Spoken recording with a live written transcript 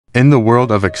In the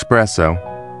world of espresso,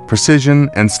 precision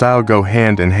and style go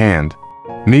hand in hand.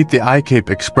 Meet the IKAPE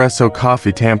Espresso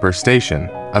Coffee Tamper Station,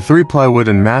 a three-ply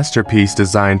wooden masterpiece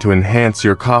designed to enhance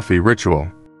your coffee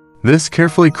ritual. This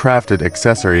carefully crafted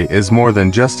accessory is more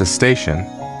than just a station.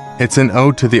 It's an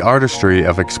ode to the artistry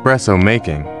of espresso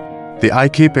making. The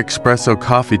IKAPE Espresso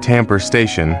Coffee Tamper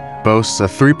Station boasts a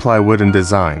three-ply wooden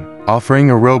design,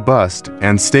 offering a robust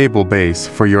and stable base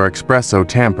for your espresso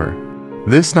tamper.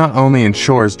 This not only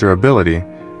ensures durability,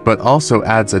 but also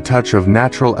adds a touch of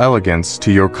natural elegance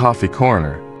to your coffee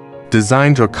corner.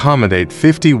 Designed to accommodate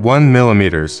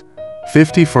 51mm,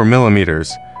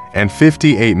 54mm, and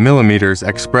 58mm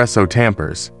espresso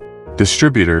tampers,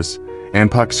 distributors, and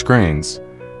puck screens,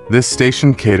 this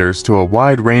station caters to a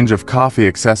wide range of coffee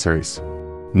accessories.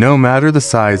 No matter the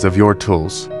size of your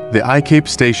tools, the IKAPE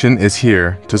station is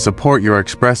here to support your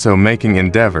espresso making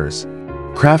endeavors.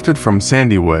 Crafted from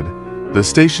sandy wood, the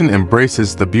station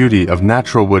embraces the beauty of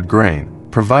natural wood grain,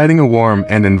 providing a warm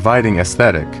and inviting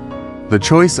aesthetic. The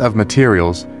choice of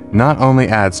materials not only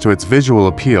adds to its visual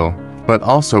appeal, but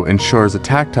also ensures a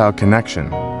tactile connection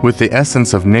with the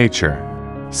essence of nature.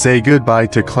 Say goodbye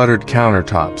to cluttered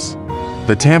countertops.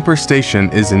 The tamper station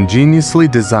is ingeniously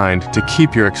designed to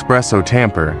keep your espresso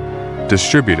tamper,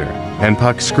 distributor, and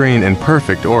puck screen in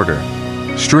perfect order.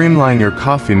 Streamline your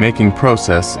coffee making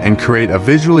process and create a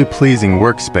visually pleasing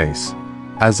workspace.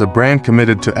 As a brand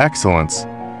committed to excellence,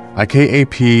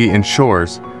 IKAPE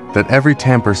ensures that every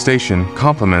tamper station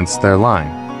complements their line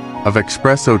of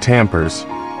espresso tampers,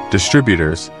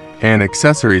 distributors, and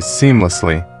accessories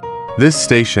seamlessly. This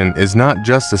station is not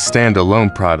just a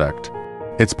standalone product.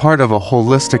 It's part of a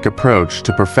holistic approach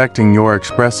to perfecting your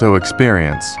espresso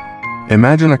experience.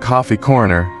 Imagine a coffee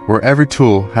corner where every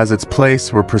tool has its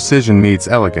place, where precision meets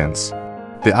elegance.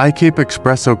 The IKAPE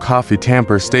Espresso Coffee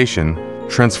Tamper Station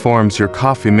transforms your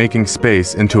coffee-making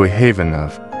space into a haven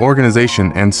of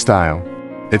organization and style.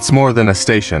 It's more than a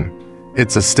station,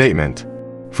 it's a statement.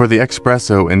 For the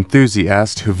espresso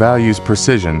enthusiast who values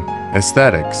precision,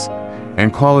 aesthetics,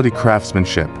 and quality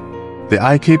craftsmanship, the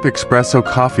IKAPE Espresso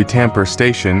Coffee Tamper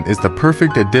Station is the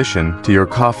perfect addition to your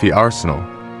coffee arsenal.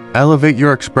 Elevate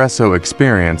your espresso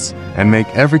experience and make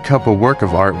every cup a work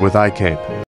of art with IKAPE.